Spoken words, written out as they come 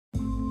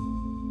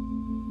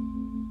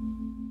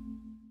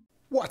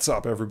What's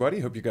up, everybody?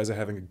 Hope you guys are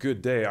having a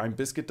good day. I'm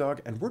Biscuit Dog,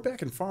 and we're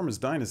back in Farmer's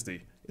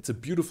Dynasty. It's a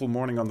beautiful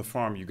morning on the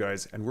farm, you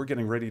guys, and we're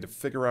getting ready to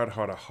figure out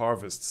how to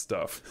harvest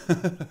stuff.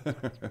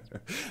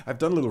 I've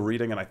done a little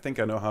reading, and I think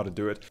I know how to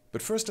do it.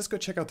 But first, let's go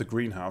check out the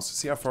greenhouse,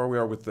 see how far we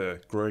are with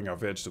growing our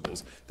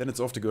vegetables. Then it's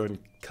off to go and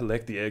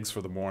collect the eggs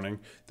for the morning.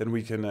 Then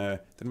we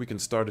can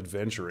start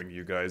adventuring,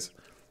 you guys.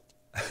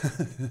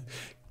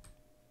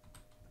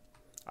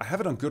 I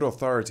have it on good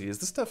authority.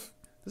 This stuff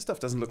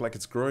doesn't look like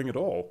it's growing at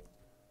all.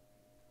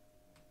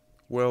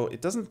 Well,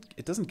 it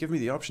doesn't give me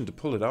the option to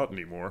pull it out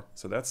anymore,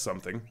 so that's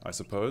something, I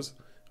suppose.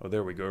 Oh,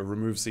 there we go,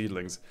 remove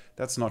seedlings.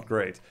 That's not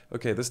great.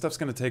 Okay, this stuff's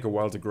gonna take a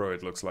while to grow,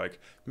 it looks like.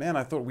 Man,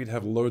 I thought we'd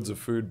have loads of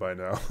food by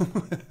now.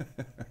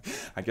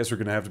 I guess we're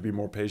gonna have to be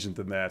more patient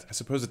than that. I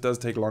suppose it does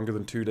take longer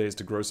than 2 days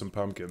to grow some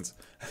pumpkins.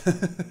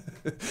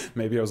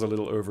 Maybe I was a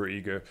little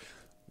over-eager.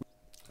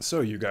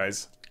 So, you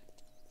guys,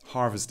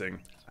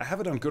 harvesting. I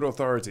have it on good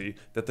authority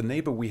that the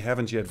neighbor we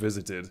haven't yet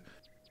visited,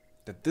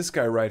 that this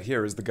guy right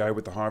here is the guy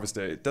with the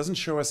harvester. It doesn't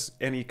show us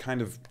any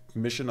kind of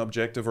mission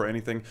objective or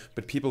anything,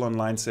 but people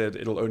online said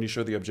it'll only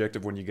show the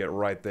objective when you get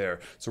right there.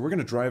 So we're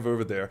gonna drive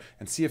over there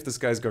and see if this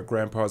guy's got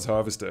Grandpa's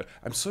harvester.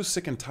 I'm so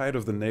sick and tired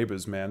of the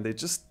neighbors, man. They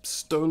just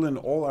stolen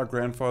all our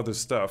grandfather's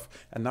stuff,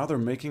 and now they're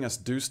making us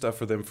do stuff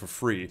for them for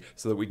free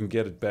so that we can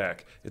get it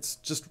back. It's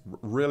just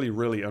really,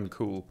 really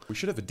uncool. We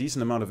should have a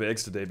decent amount of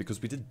eggs today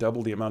because we did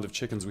double the amount of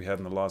chickens we had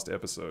in the last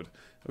episode.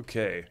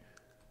 Okay.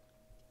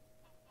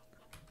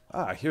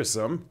 Ah, here's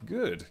some.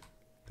 Good.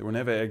 There were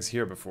never eggs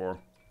here before.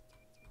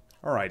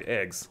 Alright,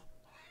 eggs.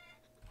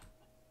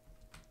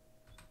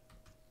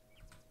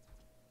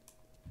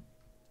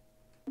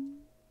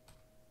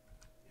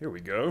 Here we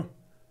go.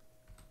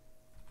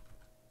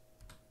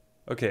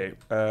 Okay,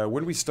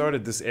 when we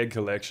started this egg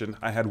collection,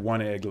 I had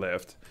 1 egg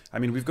left. I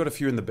mean, we've got a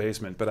few in the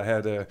basement, but I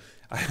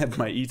had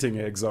my eating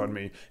eggs on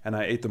me, and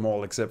I ate them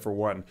all except for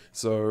 1.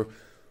 So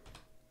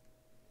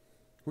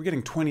we're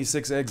getting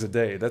 26 eggs a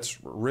day.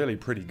 That's really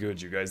pretty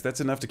good, you guys. That's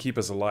enough to keep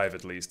us alive,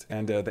 at least.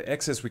 And the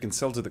excess we can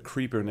sell to the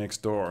creeper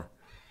next door.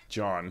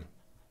 John.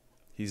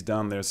 He's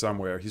down there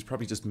somewhere. He's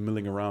probably just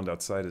milling around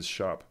outside his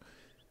shop.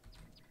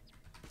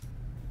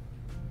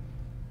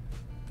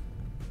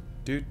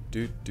 Do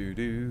do do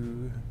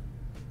do.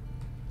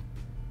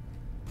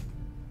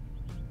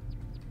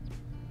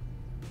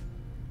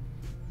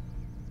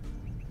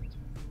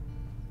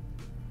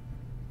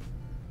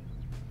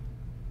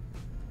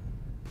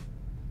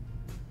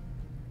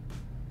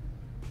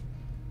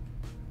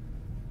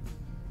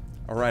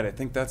 Alright, I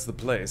think that's the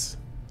place.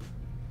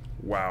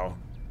 Wow.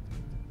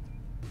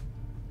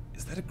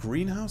 Is that a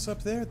greenhouse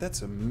up there?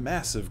 That's a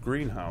massive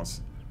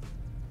greenhouse.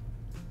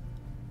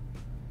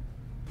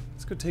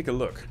 Let's go take a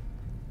look.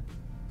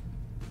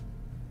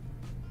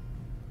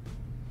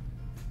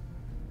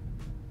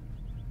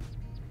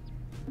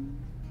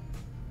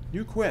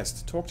 New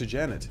quest. Talk to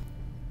Janet.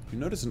 You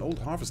notice an old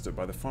harvester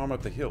by the farm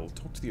up the hill.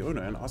 Talk to the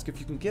owner and ask if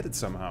you can get it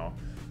somehow.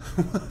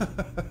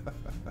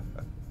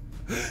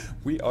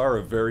 We are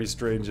a very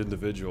strange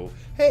individual.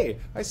 Hey,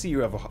 I see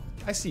you have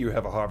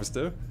a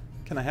harvester.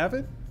 Can I have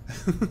it?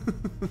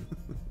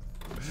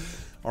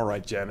 All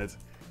right, Janet.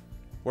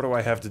 What do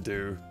I have to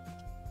do?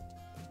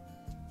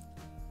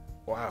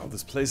 Wow,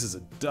 this place is a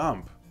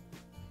dump.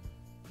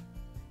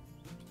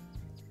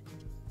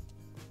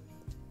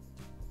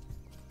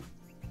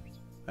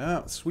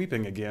 Ah,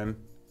 sweeping again.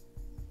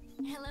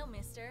 Hello,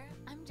 mister.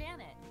 I'm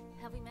Janet.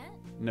 Have we met?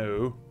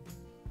 No.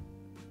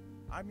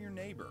 I'm your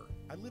neighbor.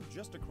 I live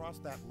just across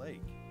that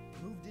lake.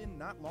 Moved in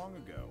not long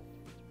ago.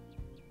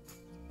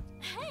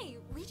 Hey,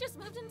 we just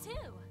moved in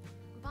too.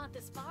 Bought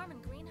this farm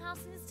and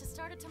greenhouses to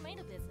start a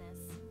tomato business.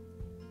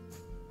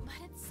 But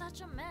it's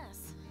such a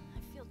mess.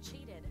 I feel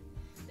cheated.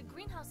 The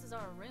greenhouses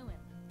are a ruin.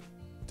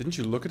 Didn't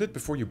you look at it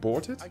before you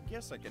bought it? I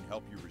guess I can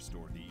help you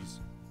restore these.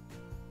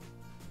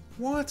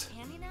 What?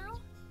 Can you now?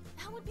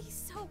 That would be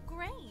so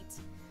great.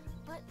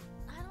 But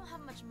I don't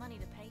have much money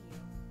to pay you.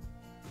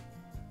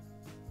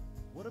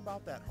 What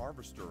about that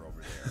harvester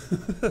over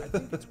there? I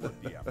think it's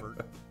worth the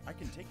effort. I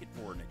can take it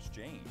for an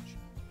exchange.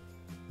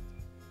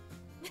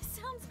 This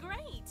sounds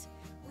great.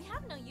 We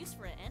have no use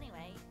for it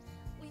anyway.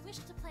 We wish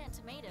to plant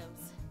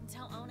tomatoes and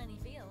don't own any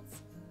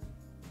fields.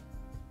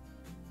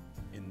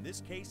 In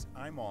this case,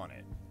 I'm on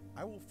it.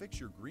 I will fix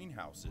your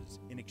greenhouses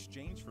in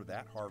exchange for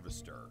that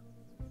harvester.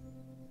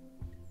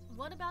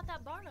 What about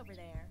that barn over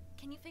there?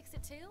 Can you fix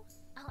it too?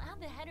 I'll add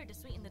the header to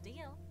sweeten the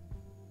deal.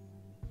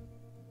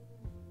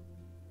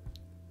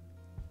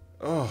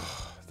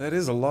 Oh, that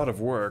is a lot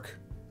of work.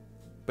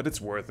 But it's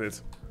worth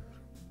it.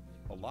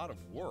 A lot of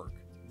work,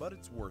 but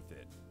it's worth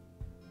it.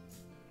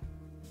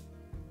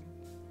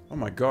 Oh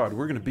my god,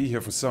 we're gonna be here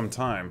for some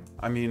time.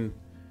 I mean...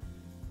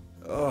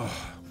 Ugh,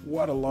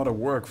 what a lot of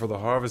work for the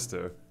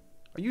harvester.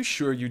 Are you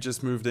sure you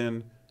just moved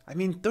in? I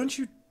mean, don't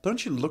you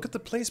look at the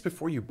place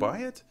before you buy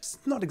it? It's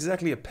not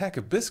exactly a pack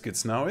of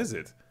biscuits now, is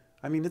it?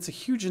 I mean, it's a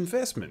huge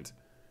investment.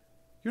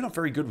 You're not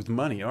very good with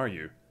money, are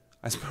you?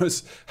 I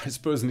suppose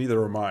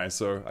neither am I,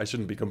 so I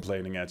shouldn't be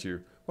complaining at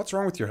you. What's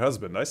wrong with your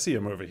husband? I see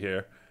him over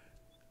here.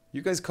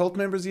 You guys cult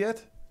members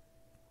yet?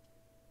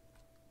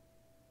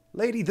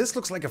 Lady, this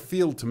looks like a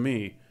field to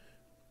me.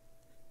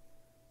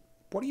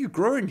 What are you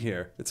growing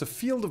here? It's a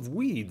field of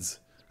weeds.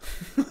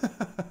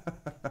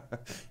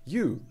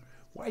 You,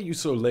 why are you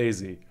so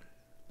lazy?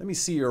 Let me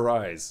see your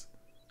eyes.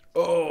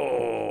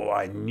 Oh,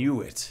 I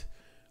knew it.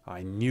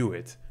 I knew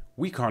it.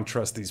 We can't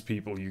trust these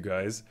people, you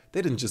guys.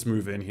 They didn't just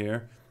move in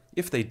here.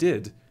 If they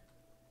did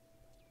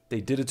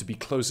it to be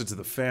closer to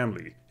the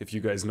family, if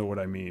you guys know what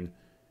I mean.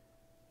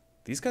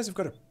 These guys have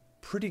got a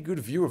pretty good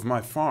view of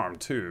my farm,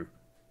 too.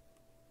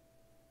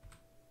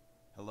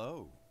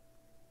 Hello.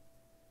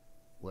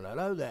 Well,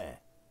 hello there.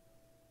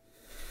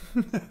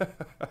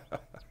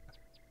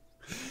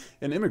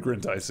 An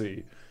immigrant, I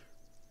see.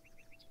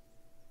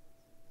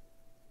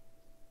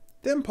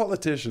 Them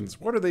politicians,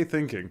 what are they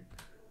thinking?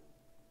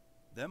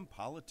 Them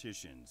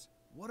politicians,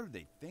 what are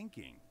they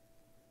thinking?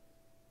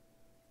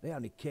 They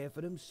only care for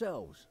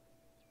themselves.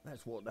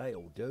 That's what they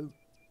all do.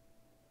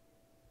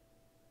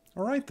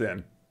 Alright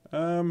then.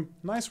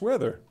 Nice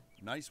weather.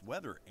 Nice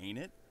weather, ain't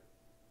it?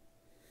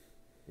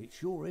 It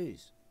sure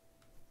is.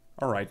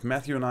 Alright,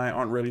 Matthew and I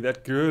aren't really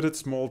that good at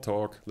small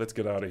talk. Let's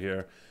get out of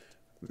here.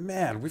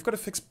 Man, we've got to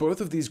fix both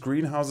of these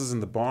greenhouses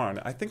in the barn.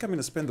 I think I'm going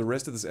to spend the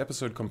rest of this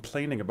episode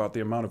complaining about the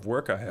amount of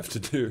work I have to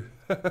do.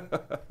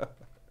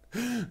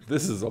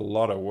 This is a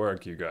lot of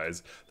work, you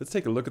guys. Let's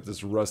take a look at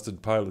this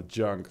rusted pile of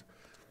junk.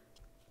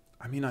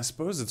 I mean, I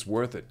suppose it's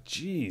worth it.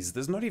 Jeez,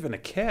 there's not even a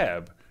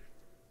cab.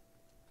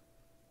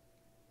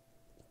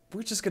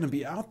 We're just going to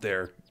be out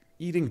there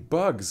eating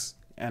bugs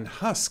and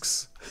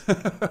husks.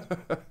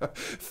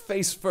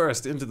 Face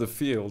first into the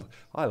field.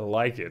 I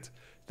like it.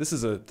 This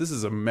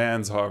is a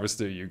man's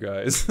harvester, you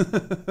guys.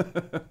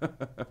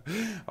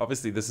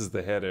 Obviously, this is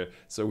the header,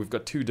 so we've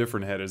got two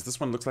different headers. This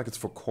one looks like it's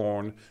for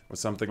corn or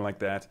something like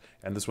that,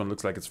 and this one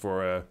looks like it's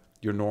for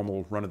your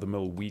normal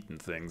run-of-the-mill wheat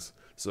and things.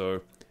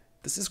 So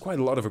this is quite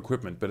a lot of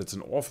equipment, but it's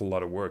an awful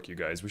lot of work, you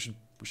guys. We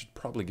should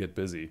probably get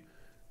busy.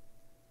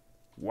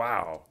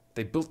 Wow,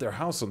 they built their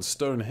house on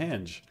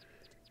Stonehenge.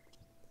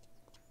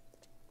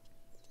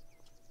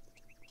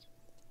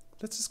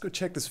 Let's just go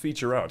check this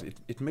feature out.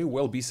 It may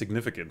well be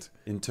significant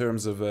in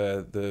terms of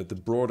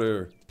the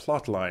broader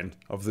plot line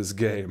of this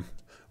game.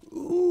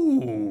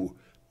 Ooh,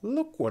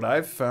 look what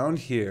I've found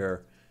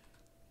here.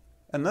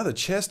 Another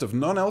chest of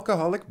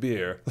non-alcoholic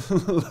beer.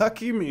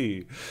 Lucky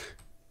me.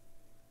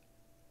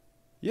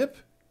 Yep.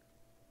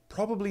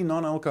 Probably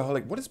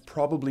non-alcoholic. What is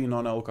probably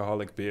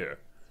non-alcoholic beer?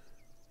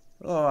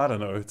 Oh, I don't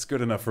know. It's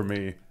good enough for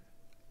me.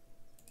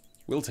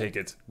 We'll take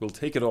it. We'll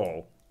take it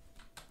all.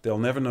 They'll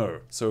never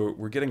know. So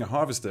we're getting a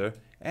harvester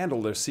and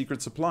all their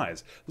secret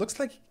supplies. Looks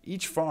like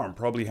each farm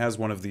probably has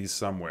one of these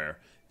somewhere.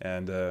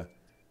 And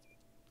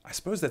I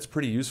suppose that's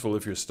pretty useful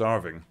if you're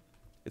starving.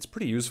 It's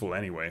pretty useful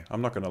anyway.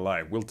 I'm not gonna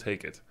lie. We'll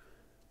take it.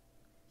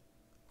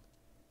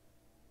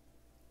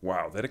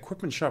 Wow, that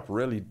equipment shop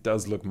really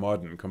does look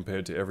modern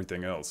compared to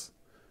everything else.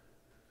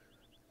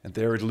 And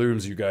there it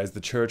looms, you guys.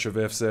 The Church of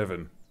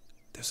F7.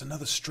 There's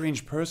another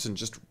strange person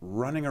just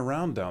running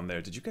around down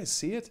there. Did you guys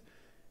see it?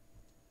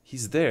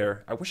 He's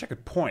there. I wish I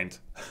could point.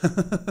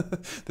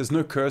 There's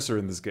no cursor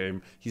in this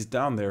game. He's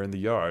down there in the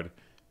yard.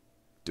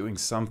 Doing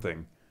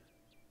something.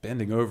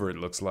 Bending over, it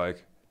looks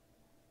like.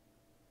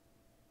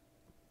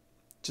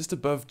 Just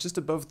above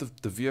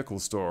the vehicle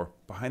store.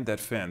 Behind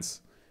that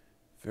fence.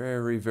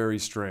 Very, very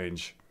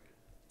strange.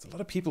 There's a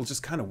lot of people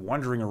just kind of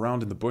wandering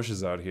around in the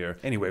bushes out here.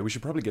 Anyway, we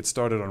should probably get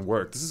started on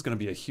work. This is going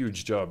to be a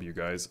huge job, you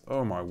guys.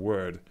 Oh my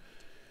word.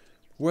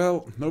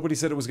 Well, nobody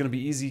said it was going to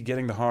be easy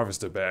getting the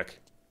harvester back.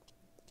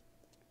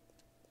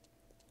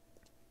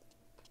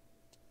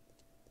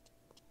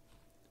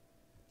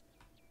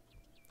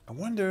 I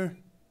wonder,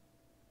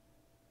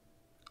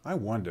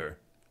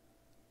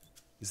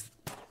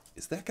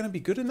 is that gonna be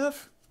good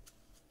enough?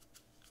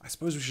 I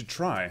suppose we should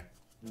try.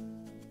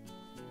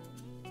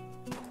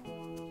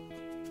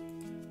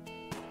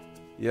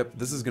 Yep,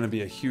 this is gonna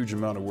be a huge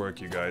amount of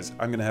work, you guys.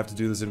 I'm gonna have to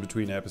do this in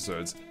between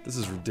episodes. This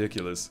is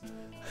ridiculous.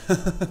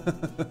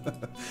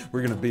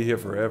 We're gonna be here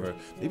forever.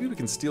 Maybe we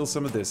can steal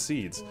some of their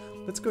seeds.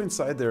 Let's go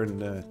inside there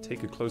and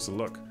take a closer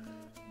look.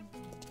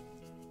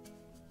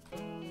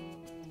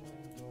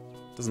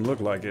 Doesn't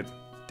look like it.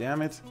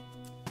 Damn it.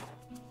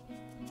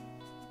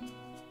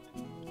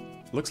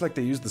 Looks like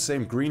they used the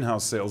same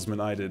greenhouse salesman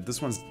I did.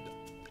 This one's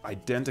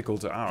identical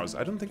to ours.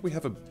 I don't think we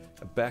have a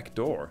back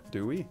door,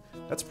 do we?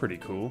 That's pretty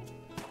cool.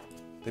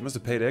 They must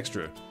have paid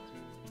extra.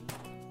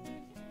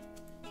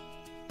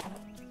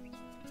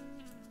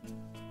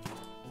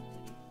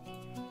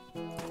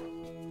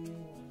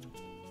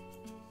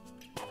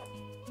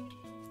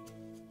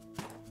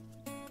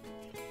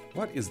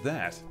 What is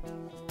that?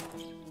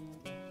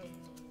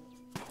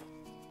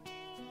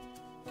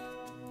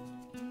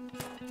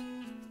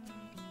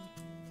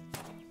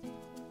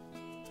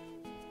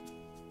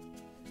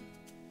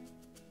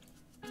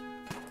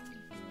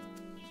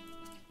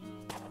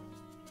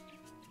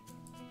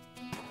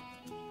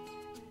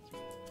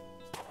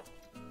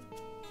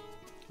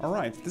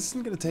 Alright, this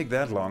isn't going to take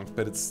that long,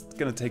 but it's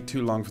going to take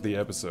too long for the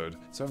episode.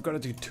 So I've got to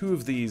do 2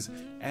 of these,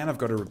 and I've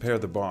got to repair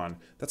the barn.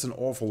 That's an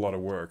awful lot of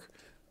work.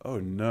 Oh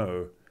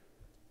no.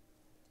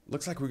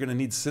 Looks like we're going to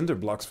need cinder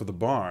blocks for the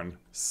barn.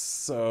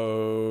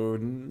 So,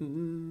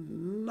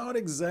 not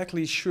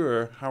exactly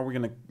sure how we're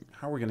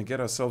going to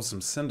get ourselves some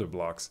cinder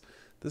blocks.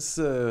 This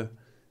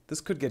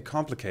could get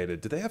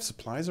complicated. Do they have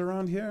supplies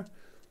around here?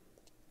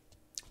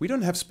 We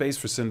don't have space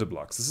for cinder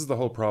blocks. This is the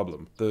whole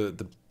problem.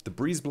 The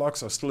breeze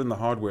blocks are still in the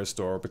hardware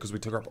store because we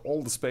took up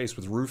all the space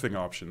with roofing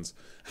options.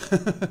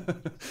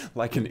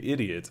 Like an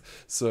idiot.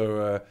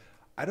 So,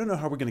 I don't know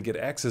how we're going to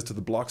get access to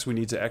the blocks we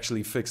need to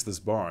actually fix this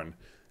barn.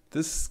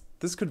 This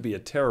could be a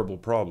terrible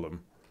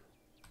problem.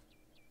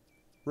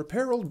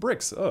 Repair old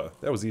bricks. Oh,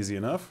 that was easy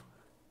enough.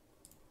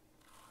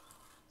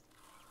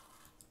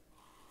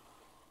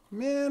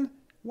 Man,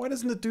 why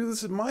doesn't it do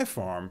this at my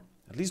farm?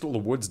 At least all the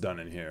wood's done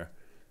in here.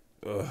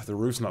 Ugh, the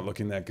roof's not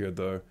looking that good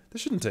though.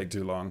 This shouldn't take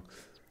too long.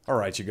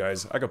 Alright you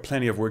guys, I got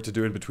plenty of work to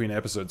do in between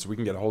episodes so we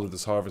can get a hold of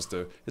this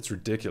harvester. It's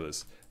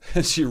ridiculous.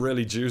 And she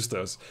really juiced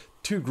us.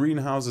 2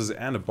 greenhouses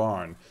and a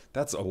barn.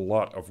 That's a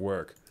lot of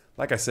work.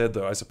 Like I said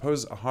though, I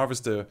suppose a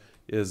harvester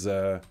is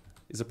a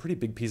pretty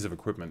big piece of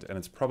equipment and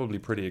it's probably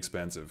pretty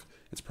expensive.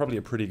 It's probably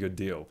a pretty good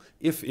deal.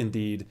 If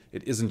indeed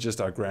it isn't just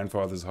our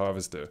grandfather's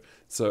harvester.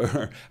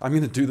 So I'm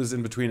going to do this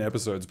in between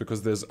episodes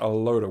because there's a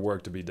load of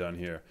work to be done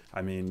here.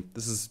 I mean,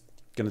 this is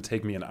going to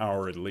take me an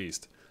hour at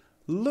least.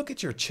 Look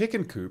at your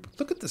chicken coop.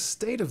 Look at the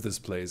state of this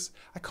place.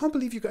 I can't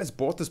believe you guys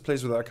bought this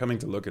place without coming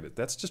to look at it.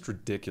 That's just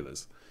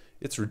ridiculous.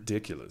 It's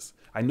ridiculous.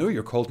 I know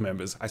you're cult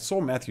members. I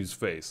saw Matthew's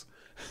face.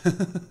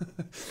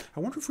 I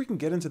wonder if we can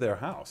get into their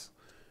house.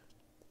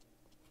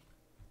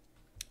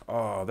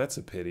 Oh, that's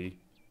a pity.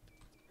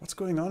 What's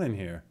going on in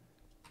here?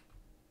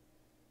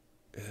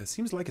 It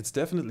seems like it's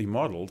definitely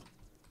modeled.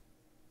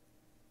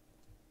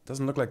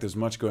 Doesn't look like there's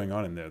much going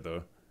on in there,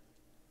 though.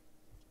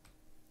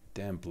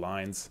 Damn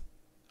blinds.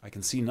 I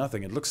can see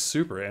nothing. It looks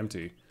super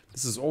empty.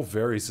 This is all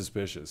very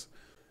suspicious.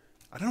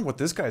 I don't know what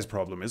this guy's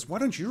problem is. Why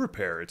don't you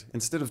repair it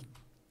instead of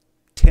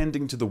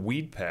tending to the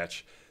weed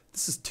patch?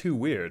 This is too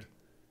weird.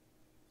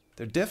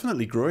 They're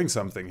definitely growing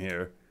something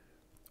here.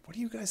 What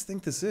do you guys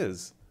think this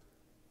is?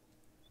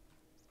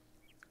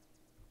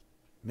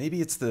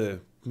 Maybe it's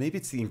the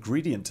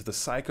ingredient to the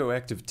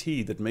psychoactive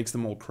tea that makes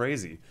them all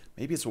crazy.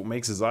 Maybe it's what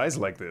makes his eyes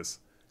like this.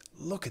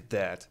 Look at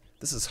that.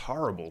 This is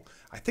horrible.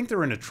 I think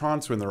they're in a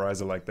trance when their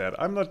eyes are like that.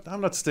 I'm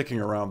not sticking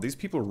around. These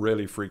people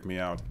really freak me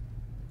out.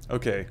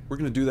 Okay, we're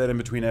gonna do that in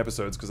between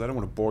episodes because I don't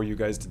want to bore you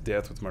guys to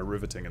death with my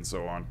riveting and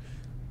so on.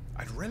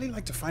 I'd really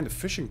like to find a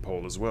fishing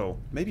pole as well.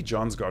 Maybe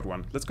John's got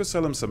one. Let's go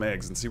sell him some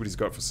eggs and see what he's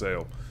got for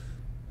sale.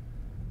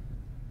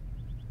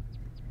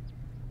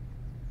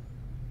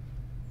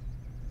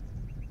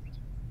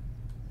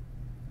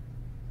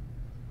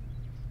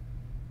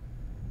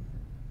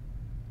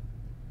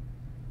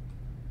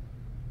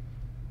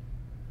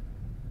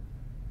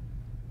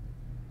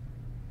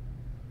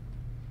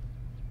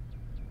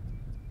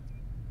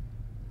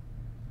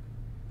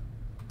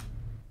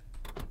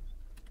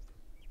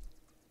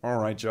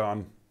 Alright,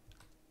 John.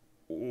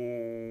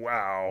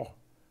 Wow.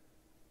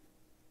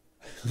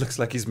 Looks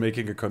like he's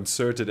making a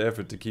concerted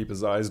effort to keep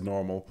his eyes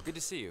normal. Good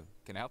to see you.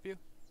 Can I help you?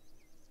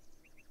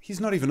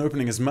 He's not even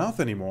opening his mouth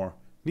anymore.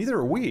 Neither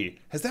are we.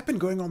 Has that been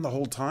going on the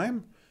whole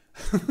time?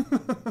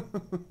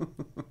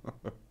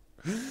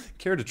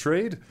 Care to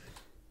trade?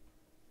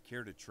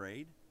 Care to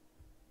trade?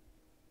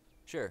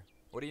 Sure.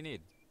 What do you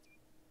need?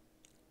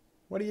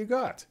 What do you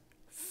got?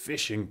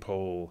 Fishing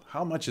pole.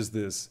 How much is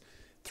this?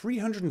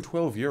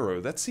 312 euro.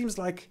 That seems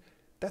like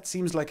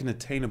an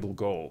attainable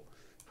goal.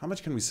 How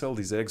much can we sell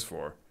these eggs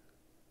for?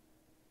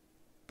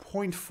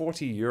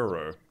 0.40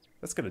 euro.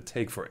 That's gonna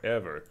take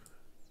forever.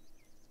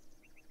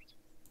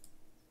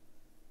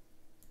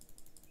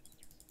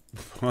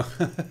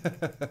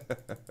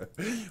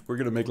 We're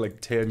gonna make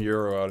like 10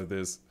 euro out of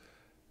this.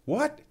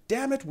 What?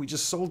 Damn it, we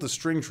just sold the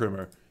string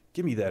trimmer.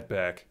 Give me that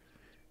back.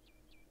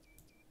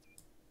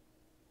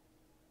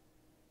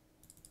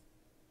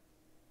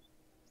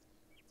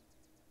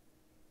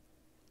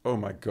 Oh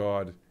my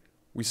god.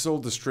 We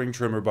sold the string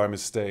trimmer by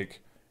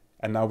mistake.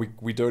 And now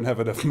we don't have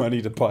enough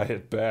money to buy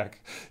it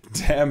back.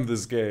 Damn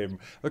this game.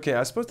 Okay,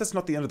 I suppose that's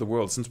not the end of the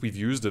world since we've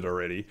used it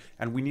already.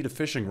 And we need a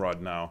fishing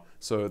rod now.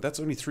 So that's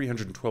only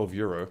 312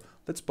 euro.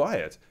 Let's buy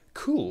it.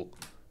 Cool.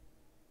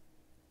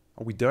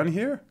 Are we done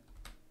here?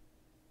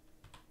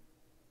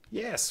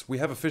 Yes, we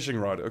have a fishing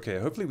rod. Okay,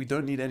 hopefully we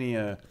don't need any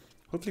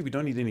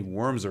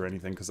worms or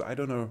anything, because I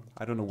don't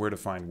know where to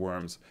find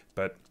worms.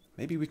 But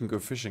maybe we can go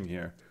fishing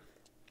here.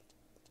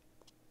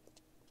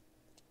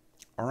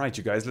 Alright,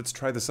 you guys, let's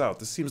try this out.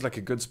 This seems like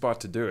a good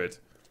spot to do it.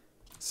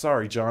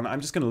 Sorry, John,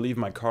 I'm just gonna leave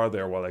my car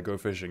there while I go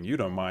fishing. You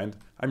don't mind.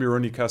 I'm your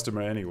only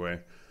customer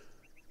anyway.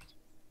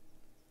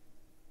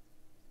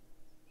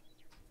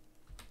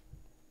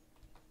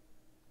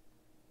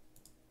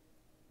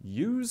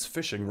 Use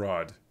fishing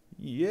rod.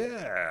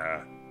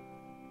 Yeah!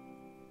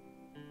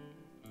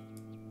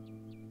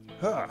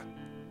 Huh.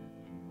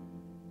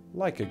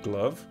 Like a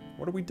glove.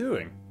 What are we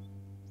doing?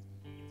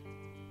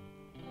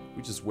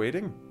 We just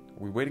waiting?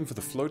 Are we waiting for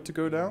the float to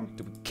go down?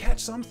 Did we catch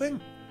something?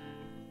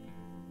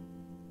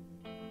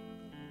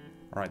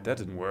 Alright, that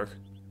didn't work.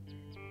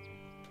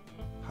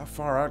 How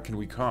far out can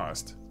we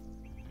cast?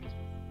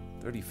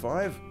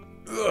 35?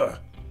 Ugh!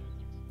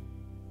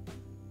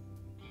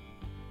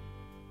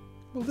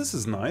 Well, this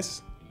is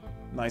nice.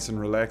 Nice and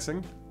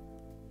relaxing.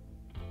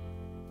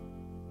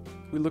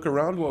 We look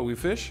around while we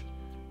fish.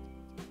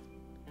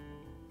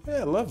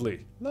 Yeah,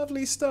 lovely.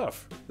 Lovely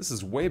stuff. This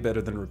is way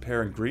better than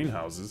repairing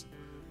greenhouses.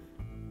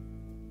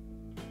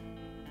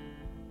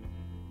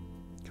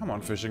 Come on,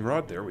 fishing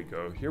rod. There we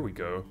go. Here we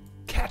go.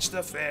 Catch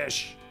the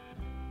fish!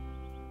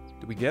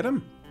 Did we get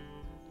him?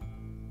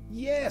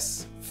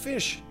 Yes!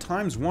 Fish!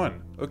 ×1.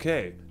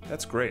 Okay,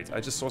 that's great. I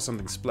just saw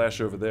something splash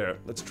over there.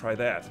 Let's try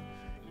that.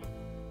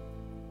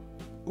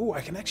 Ooh, I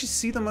can actually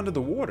see them under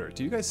the water.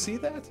 Do you guys see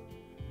that?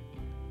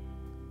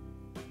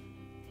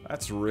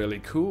 That's really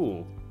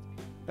cool.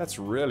 That's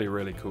really,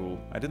 really cool.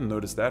 I didn't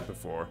notice that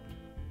before.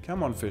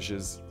 Come on,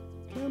 fishes.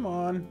 Come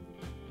on.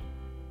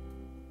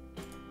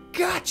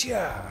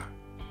 Gotcha!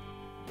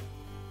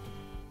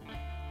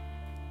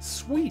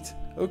 Sweet!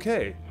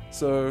 Okay,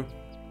 so...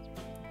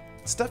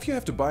 stuff you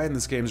have to buy in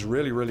this game is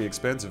really, really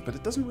expensive, but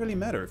it doesn't really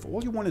matter. If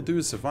all you want to do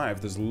is survive,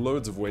 there's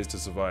loads of ways to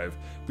survive.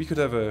 We could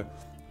have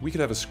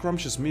a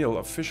scrumptious meal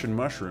of fish and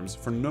mushrooms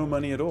for no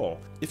money at all.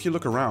 If you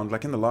look around,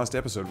 like in the last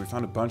episode, we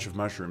found a bunch of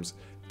mushrooms,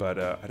 but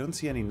I don't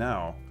see any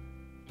now.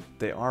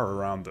 They are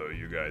around though,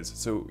 you guys.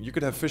 So you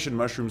could have fish and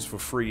mushrooms for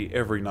free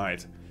every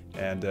night,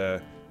 and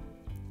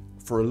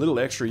for a little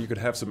extra you could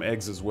have some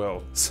eggs as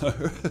well. So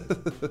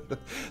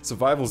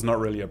survival's not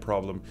really a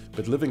problem,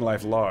 but living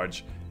life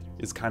large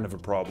is kind of a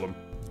problem.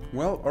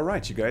 Well,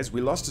 alright you guys, we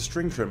lost a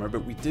string trimmer,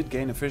 but we did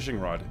gain a fishing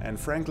rod, and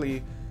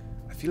frankly,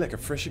 I feel like a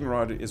fishing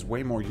rod is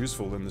way more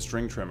useful than the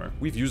string trimmer.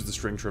 We've used the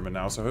string trimmer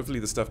now, so hopefully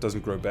the stuff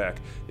doesn't grow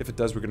back. If it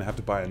does, we're gonna have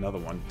to buy another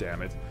one,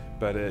 damn it.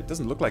 But it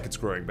doesn't look like it's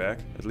growing back,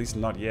 at least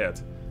not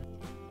yet.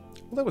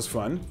 Well, that was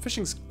fun.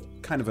 Fishing's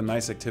kind of a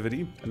nice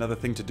activity. Another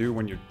thing to do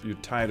when you're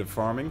tired of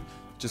farming.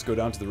 Just go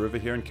down to the river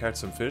here and catch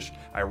some fish.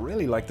 I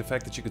really like the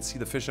fact that you could see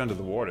the fish under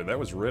the water. That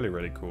was really,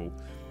 really cool.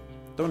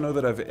 Don't know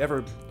that I've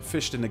ever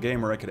fished in a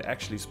game where I could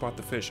actually spot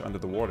the fish under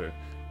the water.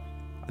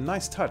 A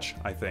nice touch,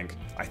 I think.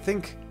 I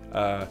think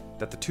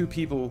that the two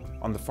people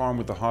on the farm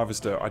with the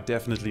harvester are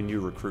definitely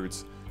new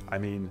recruits. I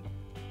mean,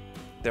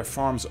 their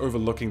farm's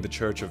overlooking the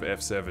church of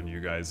F7,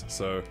 you guys,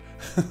 so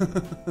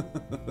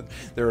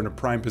they're in a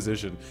prime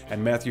position,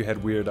 and Matthew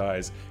had weird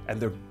eyes, and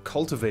they're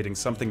cultivating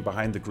something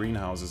behind the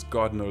greenhouses,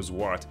 God knows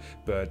what,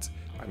 but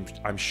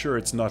I'm sure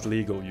it's not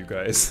legal, you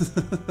guys.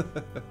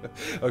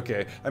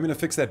 Okay, I'm gonna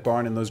fix that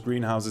barn and those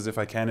greenhouses if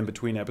I can in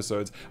between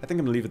episodes. I think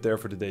I'm gonna leave it there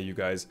for today, you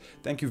guys.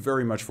 Thank you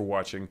very much for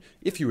watching.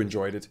 If you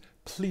enjoyed it,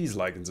 please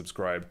like and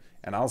subscribe,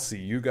 and I'll see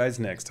you guys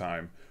next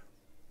time.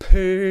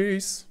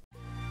 Peace!